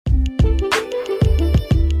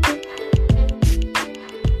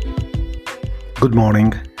Good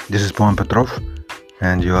morning, this is Poem Petrov,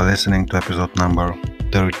 and you are listening to episode number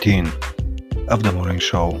 13 of the morning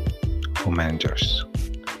show for managers.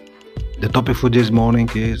 The topic for this morning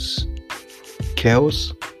is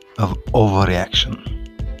chaos of overreaction.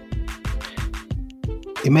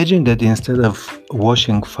 Imagine that instead of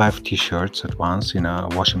washing 5 t-shirts at once in a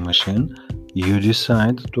washing machine, you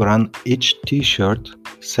decide to run each t-shirt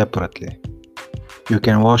separately. You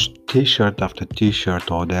can wash t-shirt after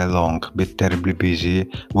t-shirt all day long, be terribly busy,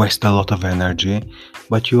 waste a lot of energy,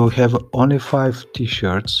 but you have only 5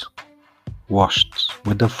 t-shirts washed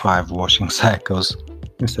with the 5 washing cycles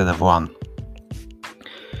instead of 1.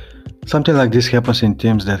 Something like this happens in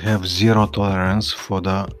teams that have zero tolerance for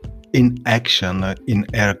the inaction, in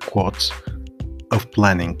air quotes, of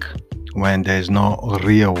planning, when there is no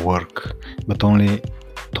real work, but only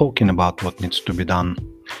talking about what needs to be done.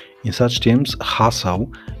 In such teams,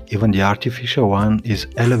 hustle, even the artificial one, is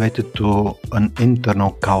elevated to an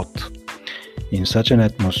internal cult. In such an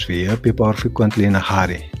atmosphere, people are frequently in a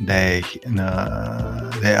hurry. They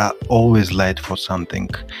are always late for something.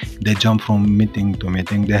 They jump from meeting to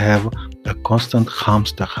meeting. They have a constant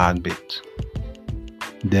hamster heartbeat.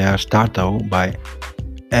 They are startled by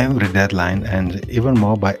every deadline and even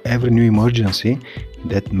more by every new emergency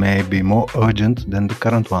that may be more urgent than the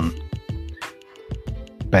current one.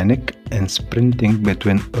 Panic and sprinting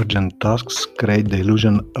between urgent tasks create the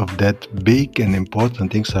illusion of that big and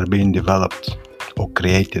important things are being developed or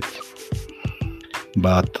created.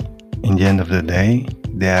 But in the end of the day,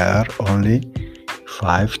 there are only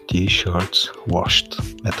 5 t-shirts washed,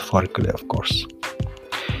 metaphorically of course.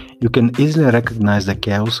 You can easily recognize the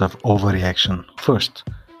chaos of overreaction. First,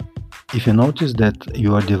 if you notice that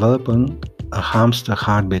you are developing a hamster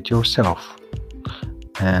heartbeat yourself,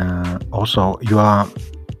 also you are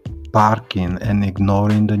parking and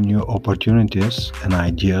ignoring the new opportunities and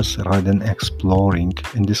ideas rather than exploring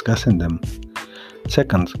and discussing them.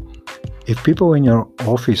 Second, if people in your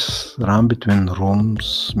office run between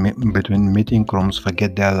meeting rooms,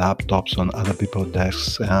 forget their laptops on other people's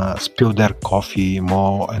desks, spill their coffee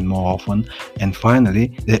more and more often, and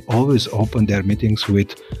finally, they always open their meetings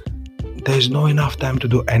with, "There's no enough time to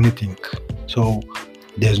do anything." So,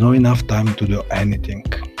 there's no enough time to do anything.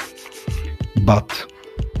 But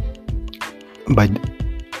by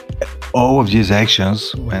all of these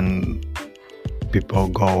actions, when people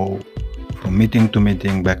go from meeting to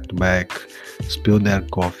meeting, back to back, spill their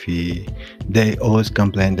coffee, they always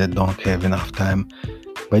complain they don't have enough time.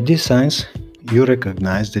 By these signs, you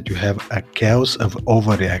recognize that you have a chaos of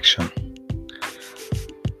overreaction.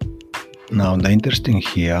 Now, the interesting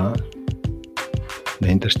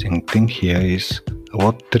thing here is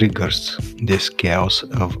what triggers this chaos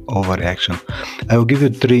of overreaction. I will give you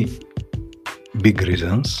 3 big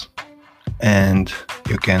reasons, and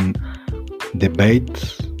you can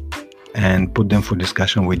debate and put them for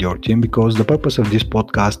discussion with your team, because the purpose of this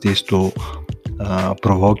podcast is to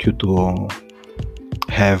provoke you to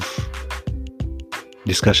have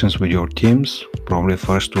discussions with your teams, probably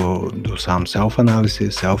first to do some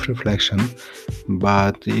self-analysis, self-reflection,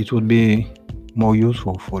 but it would be more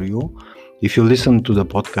useful for you if you listen to the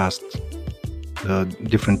podcast, the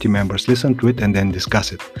different team members listen to it and then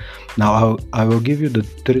discuss it. Now I will give you the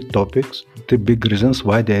 3 topics, 3 big reasons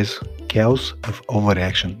why there is chaos of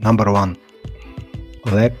overreaction. Number 1,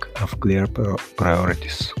 lack of clear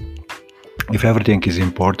priorities. If everything is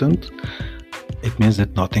important, it means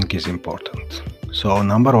that nothing is important. So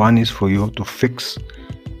number 1 is for you to fix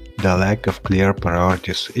the lack of clear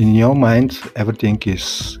priorities. In your mind, everything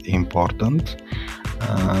is important,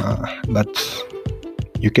 but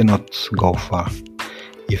you cannot go far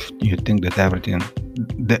if you think that everything.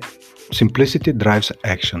 The simplicity drives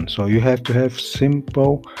action. So you have to have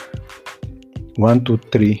simple 1 to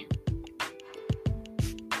 3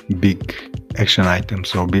 big action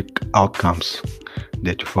items or big outcomes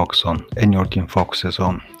that you focus on and your team focuses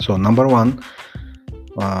on. So number one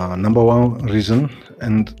reason,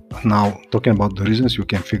 and now talking about the reasons, you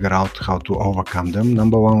can figure out how to overcome them.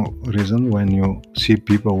 Number 1 reason when you see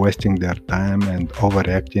people wasting their time and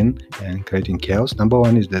overreacting and creating chaos, number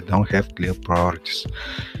 1 is they don't have clear priorities.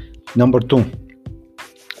 Number 2,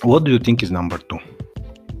 what do you think is number 2?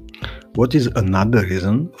 What is another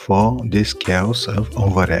reason for this chaos of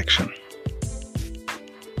overreaction?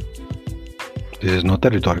 This is not a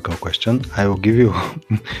rhetorical question. I will give you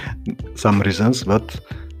some reasons, but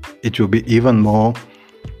it will be even more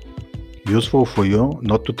useful for you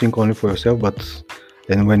not to think only for yourself, but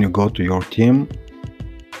then when you go to your team,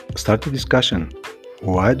 start a discussion.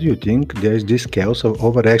 Why do you think there is this chaos of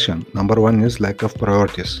overreaction? Number 1 is lack of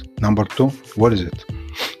priorities. Number 2, what is it?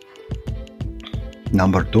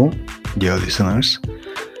 Number 2, dear listeners,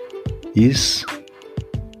 is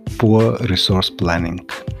poor resource planning.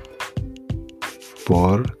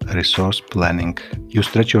 Poor resource planning. You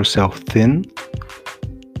stretch yourself thin,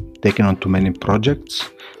 taking on too many projects.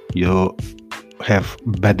 You have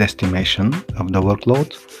bad estimation of the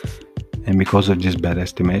workload, and because of this bad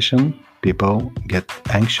estimation, people get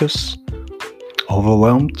anxious,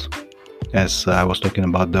 overwhelmed, as I was talking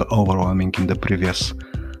about the overwhelming in the previous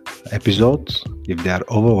episode. If they are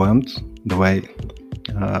overwhelmed, the way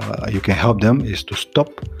you can help them is to stop,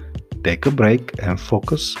 take a break, and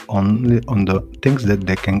focus only on the things that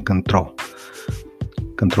they can control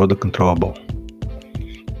the controllable.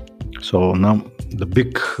 So now the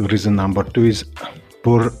big reason number 2 is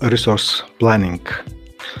poor resource planning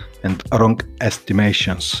and wrong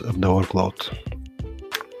estimations of the workload.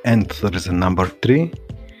 And reason number 3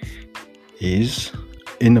 is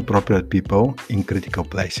inappropriate people in critical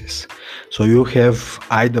places. So you have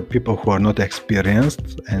either people who are not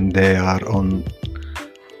experienced and they are on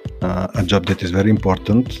a job that is very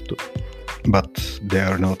important, but they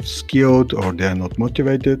are not skilled or they are not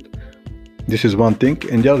motivated. This is one thing.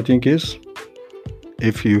 And the other thing is,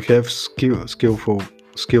 if you have skilled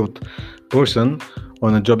person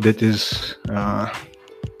on a job that is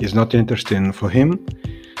not interesting for him,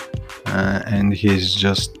 and he's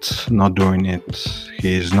just not doing it,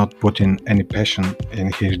 he is not putting any passion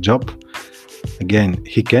in his job. Again,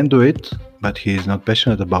 he can do it, but he is not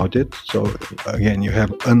passionate about it. So again, you have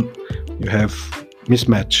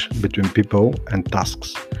mismatch between people and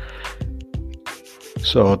tasks.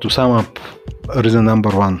 So to sum up, reason number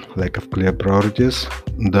 1, lack of clear priorities,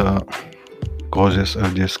 the causes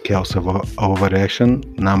of this chaos of overreaction.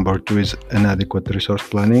 Number 2 is inadequate resource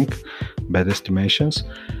planning, bad estimations.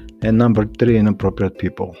 And number 3, inappropriate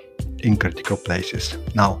people in critical places.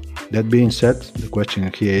 Now, that being said, the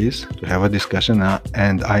question here is to have a discussion,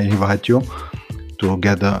 and I invite you to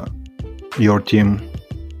gather your team.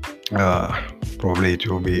 Probably it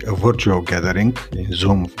will be a virtual gathering in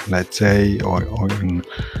Zoom, let's say, or in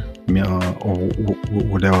or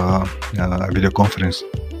whatever video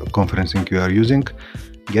conferencing you are using.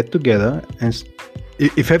 Get together, and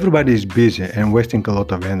if everybody is busy and wasting a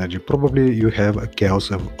lot of energy, probably you have a chaos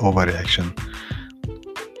of overreaction.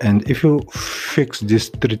 And if you fix these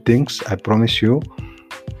 3 things, I promise you,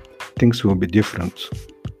 things will be different.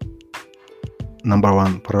 Number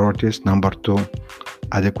 1, priorities. Number 2,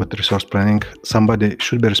 adequate resource planning. Somebody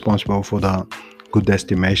should be responsible for the good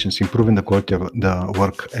estimations, improving the quality of the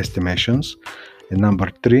work estimations. And number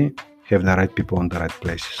 3, have the right people in the right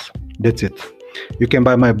places. That's it. You can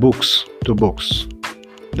buy my books, 2 books.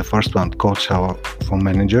 The first one, Cold Shower for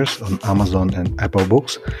Managers, on Amazon and Apple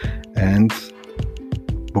Books. And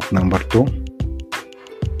book number 2,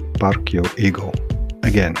 Park Your Ego.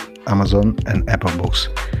 Again, Amazon and Apple Books.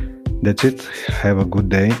 That's it. Have a good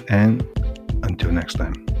day, and until next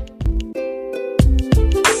time.